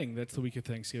That's the week of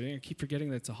Thanksgiving. I keep forgetting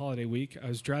that it's a holiday week. I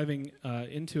was driving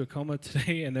into Acoma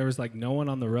today, and there was like no one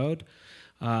on the road,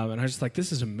 and I was just like,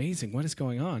 "This is amazing. What is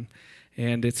going on?"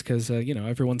 And it's because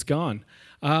everyone's gone.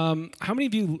 How many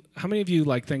of you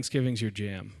like Thanksgiving's your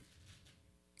jam?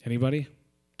 Anybody?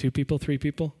 2 people? 3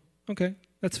 people? Okay,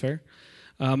 that's fair.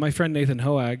 My friend Nathan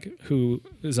Hoag,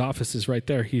 whose office is right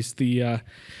there, he's the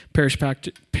parish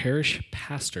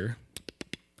pastor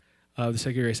of the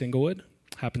Sacred Grace Inglewood.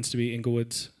 Happens to be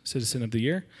Inglewood's Citizen of the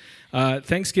Year.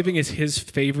 Thanksgiving is his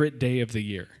favorite day of the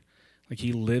year. Like,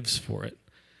 he lives for it.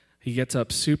 He gets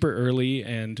up super early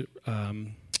and,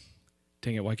 dang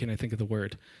it, why can't I think of the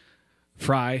word?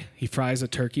 He fries a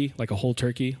turkey, like a whole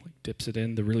turkey, like dips it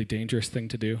in, the really dangerous thing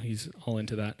to do. He's all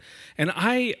into that. And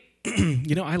I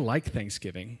like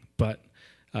Thanksgiving, but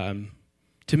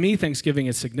to me, Thanksgiving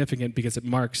is significant because it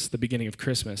marks the beginning of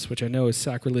Christmas, which I know is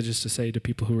sacrilegious to say to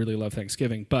people who really love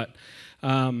Thanksgiving. But,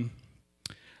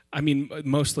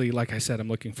 mostly, like I said, I'm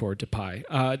looking forward to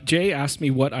pie. Jay asked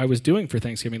me what I was doing for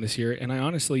Thanksgiving this year, and I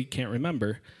honestly can't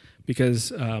remember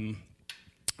because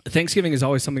Thanksgiving is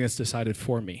always something that's decided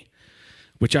for me,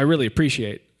 which I really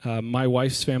appreciate. My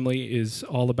wife's family is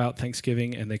all about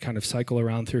Thanksgiving, and they kind of cycle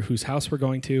around through whose house we're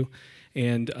going to,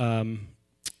 and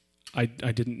I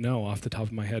didn't know off the top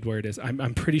of my head where it is.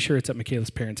 I'm pretty sure it's at Michaela's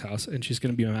parents' house, and she's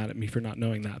going to be mad at me for not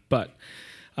knowing that. But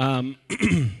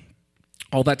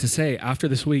all that to say, after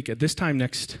this week, at this time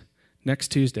next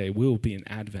Tuesday, we will be in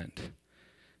Advent,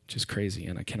 which is crazy,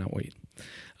 and I cannot wait.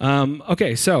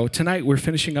 Okay, so tonight we're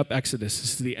finishing up Exodus.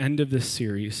 This is the end of this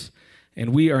series,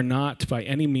 and we are not by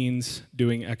any means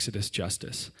doing Exodus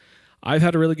justice. I've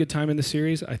had a really good time in the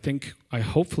series.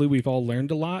 Hopefully we've all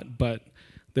learned a lot, but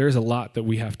there's a lot that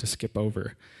we have to skip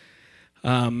over.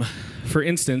 For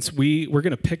instance, we're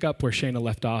going to pick up where Shayna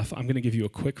left off. I'm going to give you a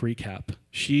quick recap.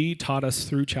 She taught us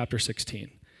through chapter 16.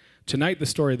 Tonight, the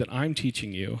story that I'm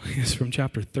teaching you is from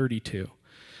chapter 32.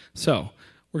 So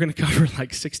we're going to cover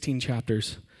like 16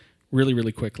 chapters really,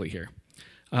 really quickly here.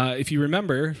 If you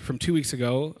remember from 2 weeks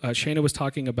ago, Shayna was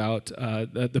talking about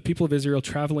the people of Israel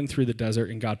traveling through the desert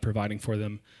and God providing for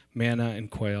them manna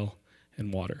and quail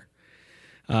and water.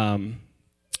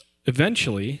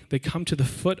 Eventually, they come to the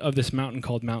foot of this mountain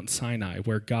called Mount Sinai,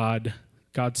 where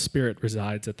God's Spirit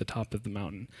resides at the top of the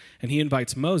mountain. And he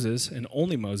invites Moses, and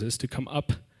only Moses, to come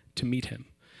up to meet him.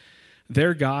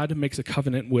 There, God makes a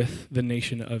covenant with the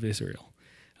nation of Israel.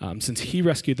 Since he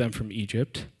rescued them from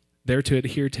Egypt, they're to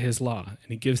adhere to his law. And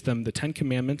he gives them the 10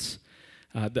 Commandments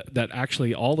that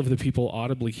actually all of the people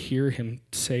audibly hear him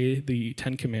say the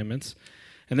 10 Commandments.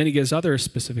 And then he gives other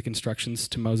specific instructions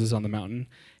to Moses on the mountain,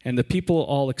 and the people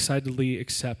all excitedly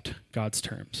accept God's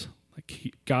terms.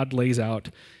 God lays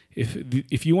out,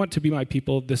 if you want to be my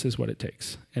people, this is what it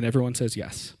takes. And everyone says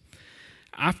yes.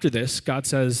 After this, God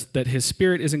says that his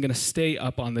Spirit isn't going to stay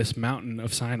up on this mountain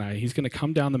of Sinai. He's going to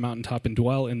come down the mountaintop and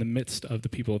dwell in the midst of the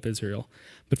people of Israel.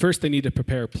 But first, they need to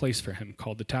prepare a place for him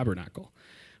called the tabernacle,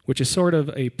 which is sort of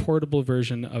a portable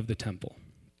version of the temple.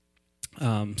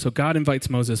 So God invites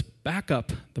Moses back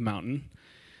up the mountain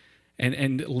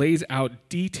and lays out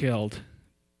details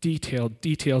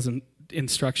and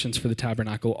instructions for the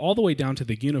tabernacle, all the way down to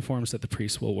the uniforms that the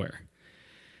priests will wear.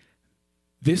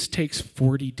 This takes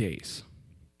 40 days.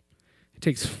 It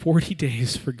takes 40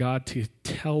 days for God to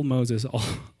tell Moses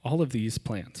all of these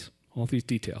plans, all of these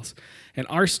details. And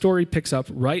our story picks up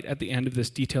right at the end of this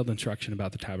detailed instruction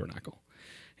about the tabernacle.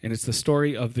 And it's the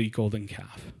story of the golden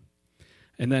calf.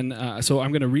 And then, so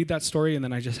I'm going to read that story, and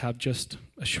then I just have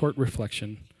a short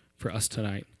reflection for us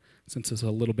tonight, since it's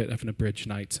a little bit of an abridged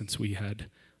night, since we had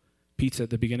pizza at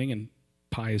the beginning, and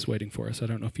pie is waiting for us. I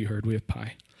don't know if you heard, we have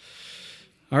pie.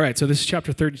 All right, so this is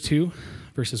chapter 32,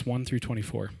 verses 1 through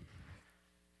 24.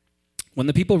 When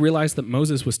the people realized that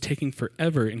Moses was taking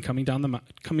forever in coming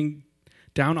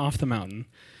down off the mountain,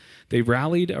 they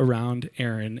rallied around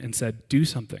Aaron and said, "Do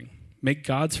something. Make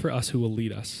gods for us who will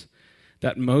lead us.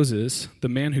 That Moses, the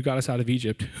man who got us out of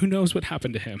Egypt, who knows what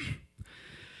happened to him?"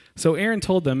 So Aaron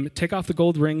told them, "Take off the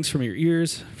gold rings from your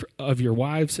ears of your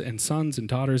wives and sons and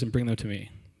daughters and bring them to me."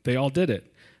 They all did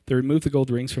it. They removed the gold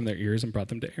rings from their ears and brought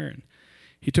them to Aaron.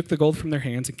 He took the gold from their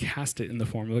hands and cast it in the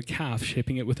form of a calf,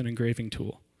 shaping it with an engraving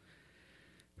tool.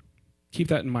 Keep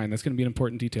that in mind. That's going to be an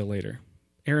important detail later.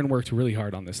 Aaron worked really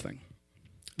hard on this thing.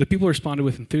 The people responded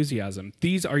with enthusiasm.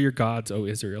 "These are your gods, O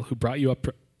Israel, who brought you up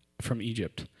from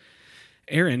Egypt."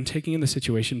 Aaron, taking in the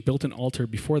situation, built an altar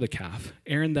before the calf.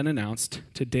 Aaron then announced,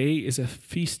 "Today is a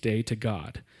feast day to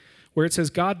God." Where it says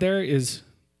God there is,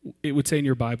 it would say in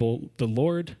your Bible, the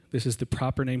Lord. This is the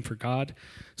proper name for God.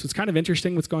 So it's kind of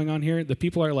interesting what's going on here. The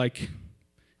people are like,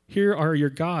 here are your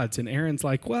gods. And Aaron's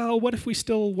like, well, what if we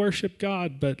still worship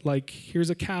God, but like, here's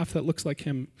a calf that looks like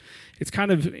him. It's kind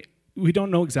of, we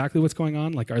don't know exactly what's going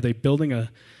on. Like, are they building an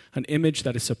image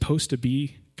that is supposed to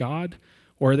be God?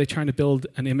 Or are they trying to build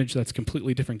an image that's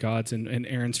completely different gods, and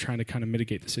Aaron's trying to kind of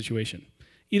mitigate the situation?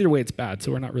 Either way, it's bad,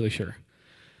 so we're not really sure.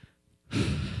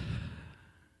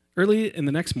 Early in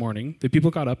the next morning, the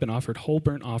people got up and offered whole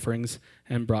burnt offerings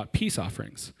and brought peace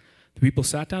offerings. The people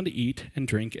sat down to eat and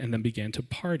drink and then began to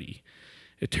party.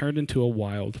 It turned into a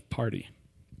wild party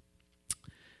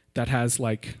that has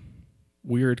like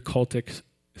weird cultic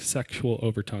sexual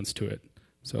overtones to it.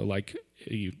 So like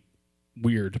a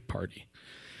weird party.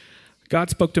 God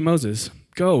spoke to Moses,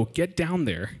 "Go, get down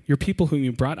there. Your people whom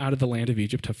you brought out of the land of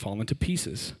Egypt have fallen to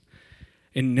pieces.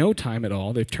 In no time at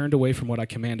all, they've turned away from what I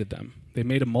commanded them. They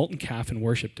made a molten calf and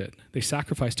worshipped it. They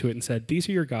sacrificed to it and said, 'These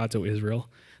are your gods, O Israel,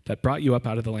 that brought you up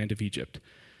out of the land of Egypt.'"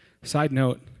 Side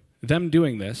note, them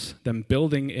doing this, them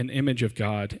building an image of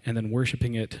God and then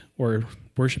worshiping it or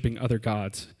worshiping other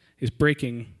gods, is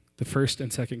breaking the first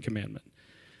and second commandment,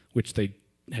 which they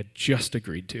had just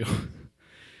agreed to.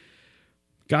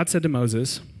 God said to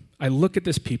Moses, "I look at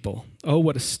this people. Oh,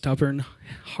 what a stubborn,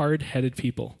 hard-headed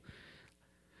people.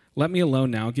 Let me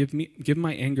alone now. Give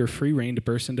my anger free rein to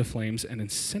burst into flames and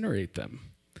incinerate them.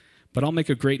 But I'll make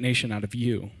a great nation out of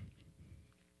you."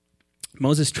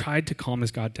 Moses tried to calm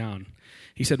his God down.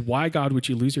 He said, "Why, God, would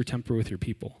you lose your temper with your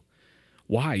people?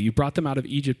 Why? You brought them out of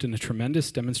Egypt in a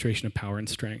tremendous demonstration of power and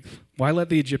strength. Why let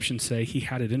the Egyptians say he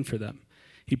had it in for them?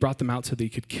 He brought them out so that he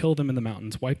could kill them in the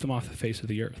mountains, wipe them off the face of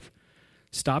the earth.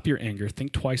 Stop your anger.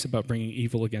 Think twice about bringing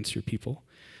evil against your people.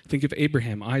 Think of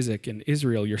Abraham, Isaac, and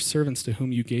Israel, your servants to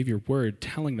whom you gave your word,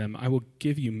 telling them, 'I will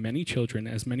give you many children,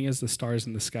 as many as the stars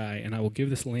in the sky, and I will give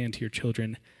this land to your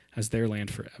children as their land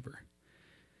forever.'"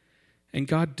 And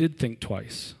God did think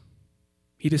twice.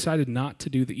 He decided not to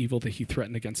do the evil that he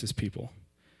threatened against his people.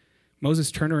 Moses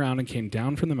turned around and came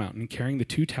down from the mountain carrying the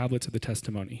 2 tablets of the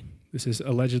testimony. This is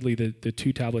allegedly the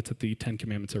 2 tablets that the 10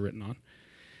 Commandments are written on.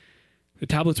 The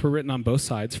tablets were written on both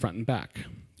sides, front and back.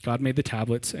 God made the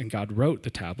tablets, and God wrote the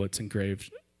tablets,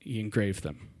 he engraved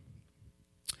them.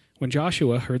 When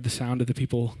Joshua heard the sound of the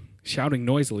people shouting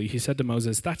noisily, he said to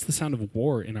Moses, "That's the sound of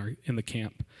war in the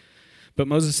camp." But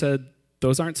Moses said,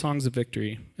 "Those aren't songs of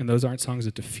victory, and those aren't songs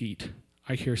of defeat.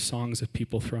 I hear songs of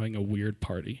people throwing a weird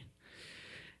party."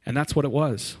 And that's what it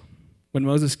was. When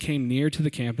Moses came near to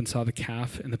the camp and saw the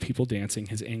calf and the people dancing,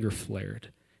 his anger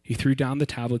flared. He threw down the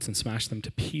tablets and smashed them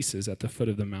to pieces at the foot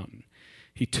of the mountain.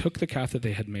 He took the calf that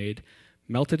they had made,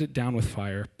 melted it down with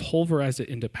fire, pulverized it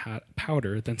into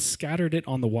powder, then scattered it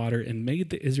on the water and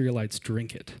made the Israelites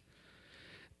drink it.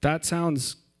 That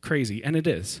sounds crazy, and it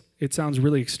is. It sounds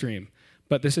really extreme.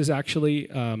 But this is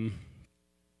actually,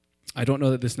 I don't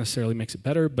know that this necessarily makes it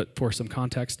better, but for some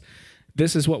context,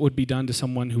 this is what would be done to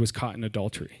someone who was caught in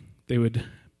adultery. They would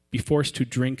be forced to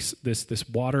drink this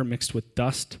water mixed with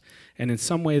dust, and in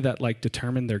some way that like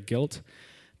determined their guilt.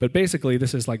 But basically,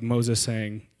 this is like Moses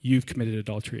saying, "You've committed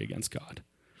adultery against God."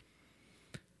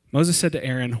 Moses said to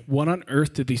Aaron, "What on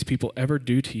earth did these people ever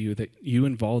do to you that you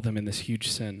involve them in this huge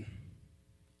sin?"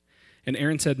 And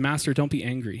Aaron said, "Master, don't be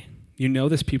angry. You know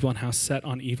this people and how set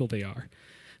on evil they are.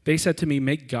 They said to me,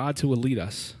 'Make gods who will lead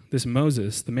us.' This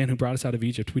Moses, the man who brought us out of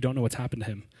Egypt, we don't know what's happened to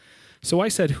him. So I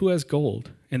said, 'Who has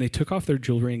gold?' And they took off their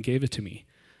jewelry and gave it to me.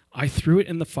 I threw it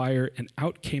in the fire, and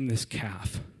out came this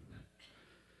calf."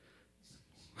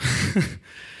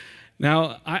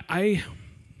 Now,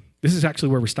 this is actually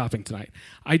where we're stopping tonight.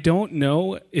 I don't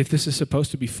know if this is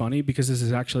supposed to be funny because this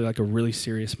is actually like a really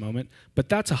serious moment, but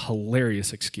that's a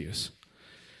hilarious excuse.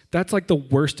 That's like the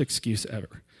worst excuse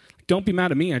ever. Don't be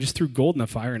mad at me. I just threw gold in the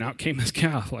fire, and out came this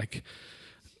calf. Like,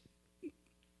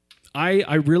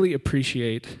 I really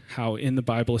appreciate how in the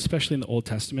Bible, especially in the Old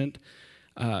Testament,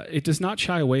 it does not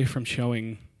shy away from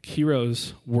showing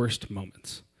heroes' worst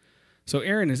moments. So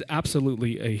Aaron is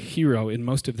absolutely a hero in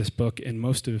most of this book and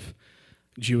most of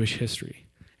Jewish history.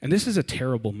 And this is a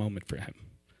terrible moment for him.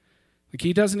 Like,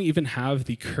 he doesn't even have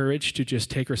the courage to just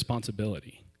take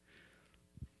responsibility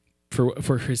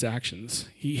for his actions.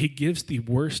 He gives the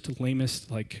worst, lamest,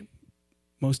 like,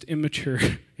 most immature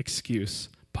excuse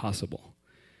possible.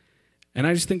 And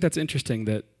I just think that's interesting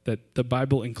that the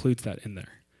Bible includes that in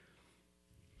there.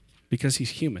 Because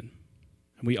he's human.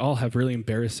 And we all have really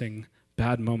embarrassing,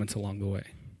 bad moments along the way.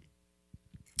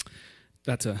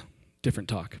 That's a different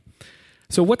talk.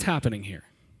 So what's happening here?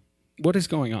 What is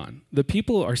going on? The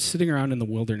people are sitting around in the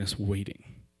wilderness waiting.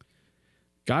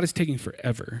 God is taking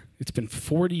forever. It's been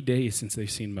 40 days since they've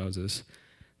seen Moses.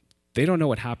 They don't know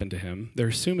what happened to him. They're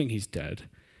assuming he's dead.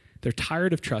 They're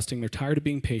tired of trusting. They're tired of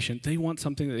being patient. They want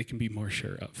something that they can be more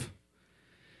sure of.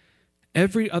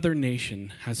 Every other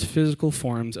nation has physical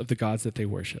forms of the gods that they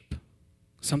worship,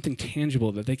 something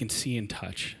tangible that they can see and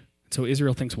touch. So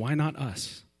Israel thinks, why not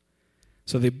us?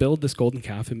 So they build this golden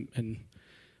calf, and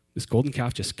this golden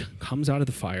calf just comes out of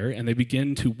the fire, and they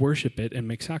begin to worship it and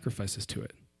make sacrifices to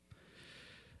it.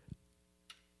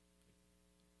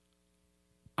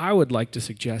 I would like to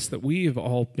suggest that we have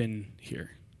all been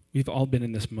here. We've all been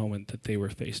in this moment that they were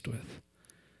faced with.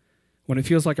 When it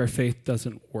feels like our faith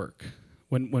doesn't work,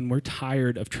 when we're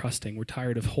tired of trusting, we're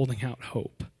tired of holding out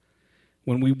hope,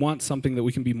 when we want something that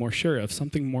we can be more sure of,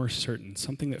 something more certain,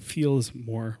 something that feels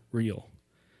more real.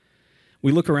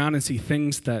 We look around and see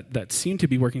things that seem to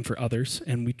be working for others,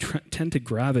 and we tend to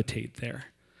gravitate there.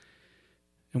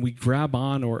 And we grab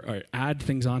on or add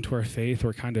things onto our faith,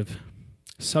 or kind of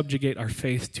subjugate our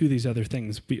faith to these other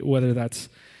things, whether that's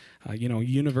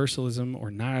universalism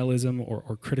or nihilism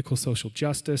or critical social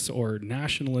justice or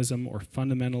nationalism or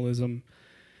fundamentalism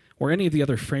or any of the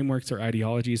other frameworks or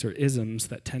ideologies or isms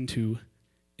that tend to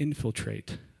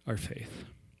infiltrate our faith.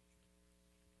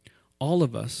 All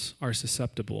of us are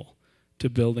susceptible to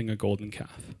building a golden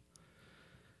calf.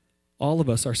 All of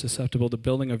us are susceptible to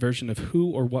building a version of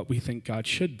who or what we think God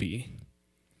should be,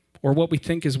 or what we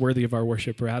think is worthy of our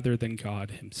worship rather than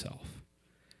God himself.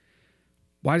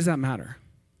 Why does that matter?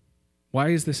 Why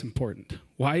is this important?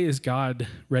 Why is God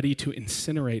ready to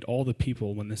incinerate all the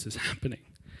people when this is happening?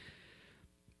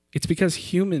 It's because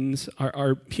human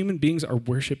beings are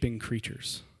worshiping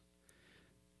creatures.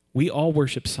 We all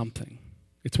worship something.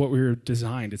 It's what we were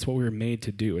designed. It's what we were made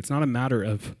to do. It's not a matter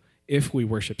of if we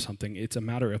worship something. It's a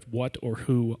matter of what or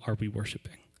who are we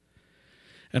worshiping.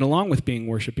 And along with being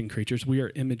worshiping creatures, we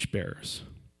are image bearers.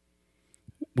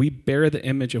 We bear the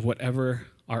image of whatever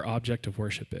our object of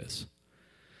worship is.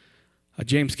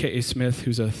 James K.A. Smith,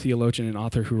 who's a theologian and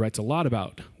author who writes a lot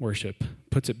about worship,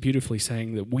 puts it beautifully,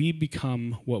 saying that we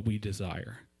become what we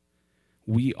desire.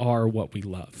 We are what we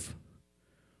love.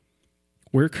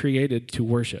 We're created to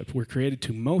worship. We're created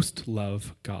to most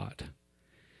love God.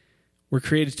 We're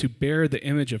created to bear the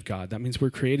image of God. That means we're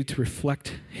created to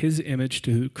reflect his image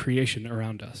to creation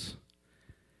around us.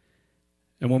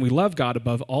 And when we love God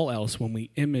above all else, when we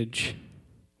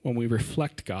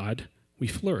reflect God, we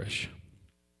flourish.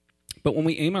 But when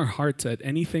we aim our hearts at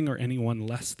anything or anyone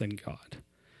less than God,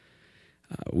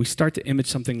 we start to image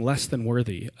something less than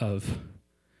worthy of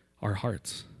our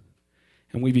hearts.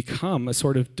 And we become a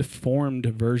sort of deformed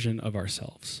version of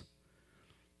ourselves.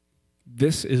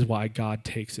 This is why God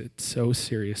takes it so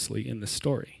seriously in the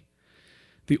story.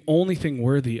 The only thing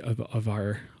worthy of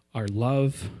our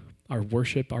love, our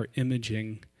worship, our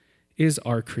imaging is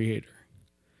our Creator.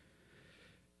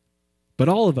 But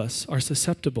all of us are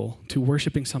susceptible to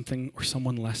worshiping something or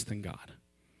someone less than God.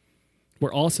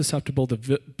 We're all susceptible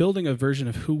to building a version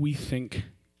of who we think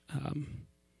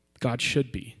God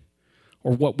should be,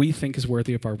 or what we think is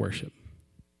worthy of our worship.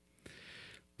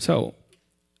 So,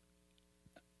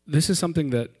 this is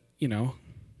something that,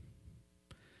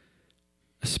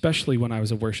 especially when I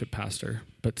was a worship pastor,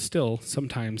 but still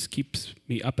sometimes keeps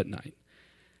me up at night.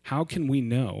 How can we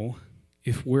know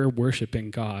if we're worshiping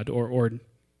God or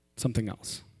something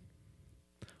else?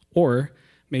 Or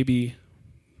maybe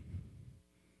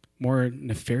more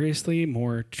nefariously,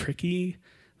 more tricky,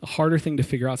 the harder thing to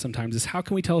figure out sometimes is how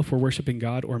can we tell if we're worshiping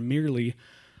God or merely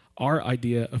our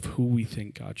idea of who we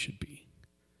think God should be?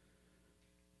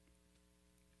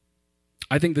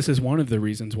 I think this is one of the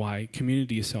reasons why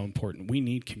community is so important. We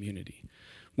need community.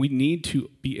 We need to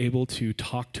be able to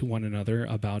talk to one another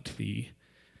about the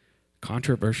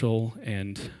controversial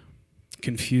and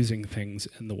confusing things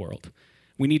in the world.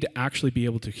 We need to actually be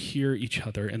able to hear each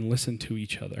other and listen to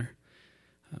each other.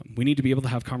 We need to be able to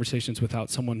have conversations without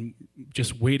someone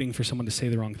just waiting for someone to say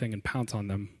the wrong thing and pounce on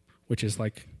them, which is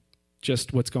like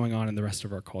just what's going on in the rest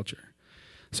of our culture.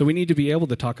 So we need to be able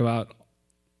to talk about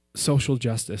social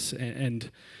justice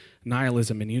and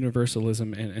nihilism and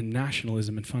universalism and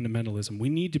nationalism and fundamentalism. We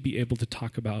need to be able to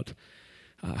talk about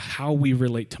how we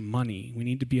relate to money. We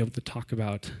need to be able to talk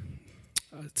about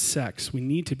sex. We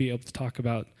need to be able to talk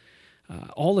about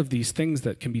all of these things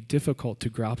that can be difficult to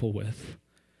grapple with,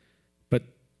 but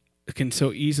it can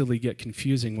so easily get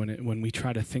confusing when we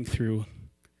try to think through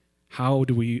how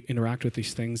do we interact with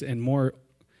these things, and more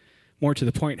to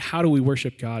the point, how do we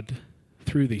worship God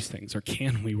through these things, or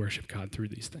can we worship God through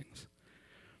these things?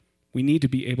 We need to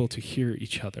be able to hear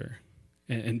each other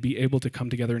and be able to come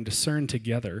together and discern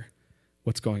together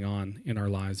what's going on in our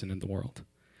lives and in the world.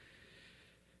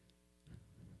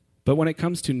 But when it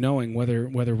comes to knowing whether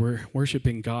we're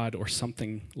worshiping God or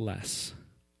something less,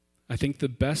 I think the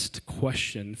best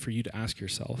question for you to ask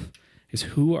yourself is,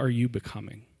 who are you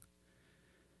becoming?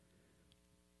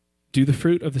 Do the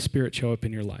fruit of the Spirit show up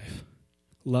in your life?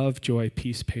 Love, joy,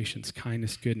 peace, patience,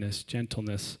 kindness, goodness,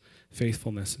 gentleness,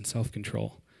 faithfulness, and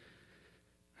self-control.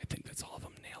 I think that's all of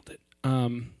them. Nailed it.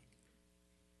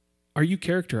 Are you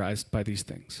characterized by these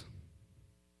things?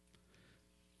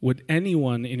 Would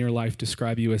anyone in your life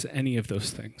describe you as any of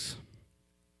those things?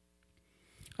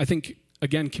 I think,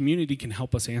 again, community can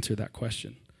help us answer that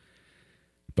question.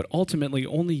 But ultimately,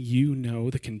 only you know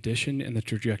the condition and the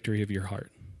trajectory of your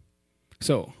heart.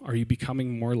 So, are you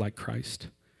becoming more like Christ?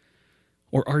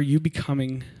 Or are you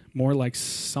becoming more like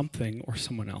something or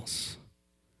someone else?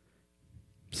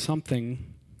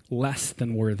 Something less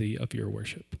than worthy of your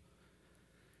worship.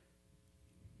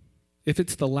 If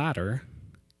it's the latter,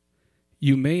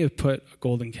 you may have put a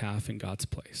golden calf in God's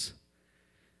place.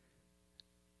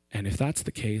 And if that's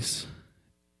the case,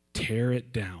 tear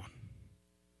it down.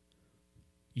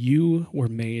 You were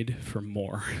made for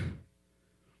more.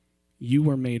 You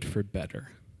were made for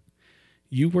better.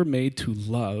 You were made to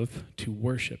love, to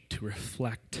worship, to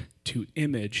reflect, to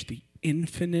image the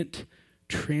infinite,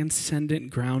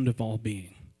 transcendent ground of all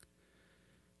being.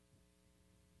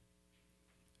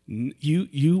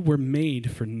 You were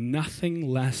made for nothing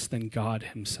less than God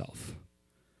himself.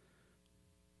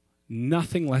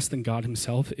 Nothing less than God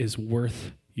himself is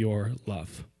worth your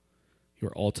love,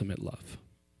 your ultimate love.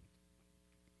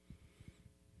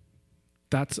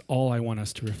 That's all I want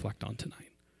us to reflect on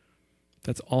tonight.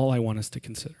 That's all I want us to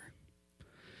consider.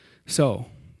 So,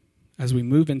 as we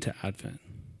move into Advent,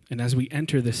 and as we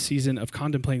enter this season of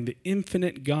contemplating the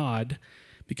infinite God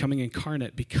becoming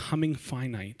incarnate, becoming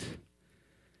finite,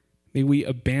 may we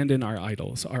abandon our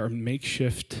idols, our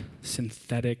makeshift,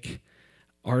 synthetic,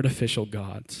 artificial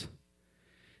gods,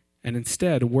 and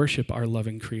instead worship our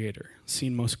loving Creator,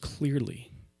 seen most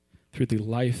clearly through the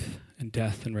life and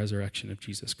death and resurrection of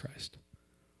Jesus Christ.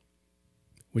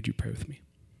 Would you pray with me?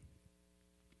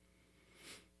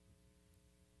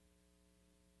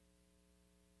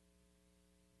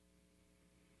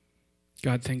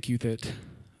 God, thank you that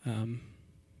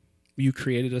you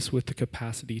created us with the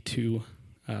capacity to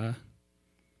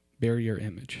bear your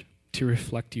image, to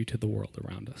reflect you to the world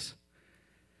around us.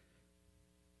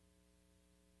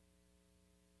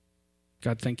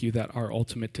 God, thank you that our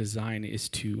ultimate design is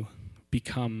to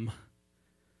become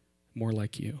more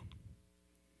like you,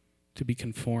 to be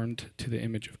conformed to the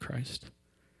image of Christ.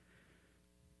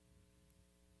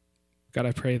 God,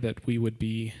 I pray that we would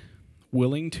be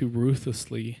willing to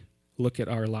ruthlessly look at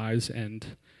our lives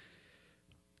and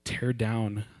tear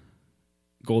down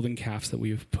golden calves that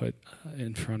we have put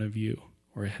in front of you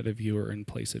or ahead of you or in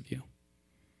place of you.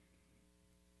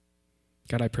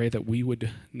 God, I pray that we would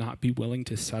not be willing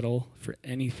to settle for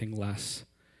anything less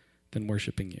than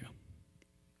worshiping you.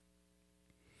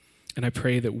 And I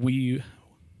pray that we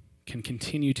can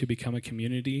continue to become a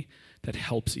community that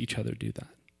helps each other do that.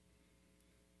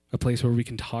 A place where we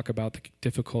can talk about the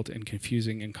difficult and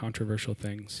confusing and controversial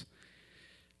things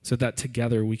so that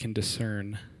together we can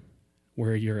discern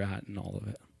where you're at in all of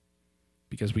it,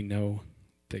 because we know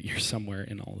that you're somewhere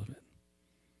in all of it.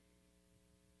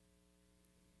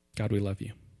 God, we love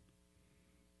you.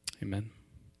 Amen.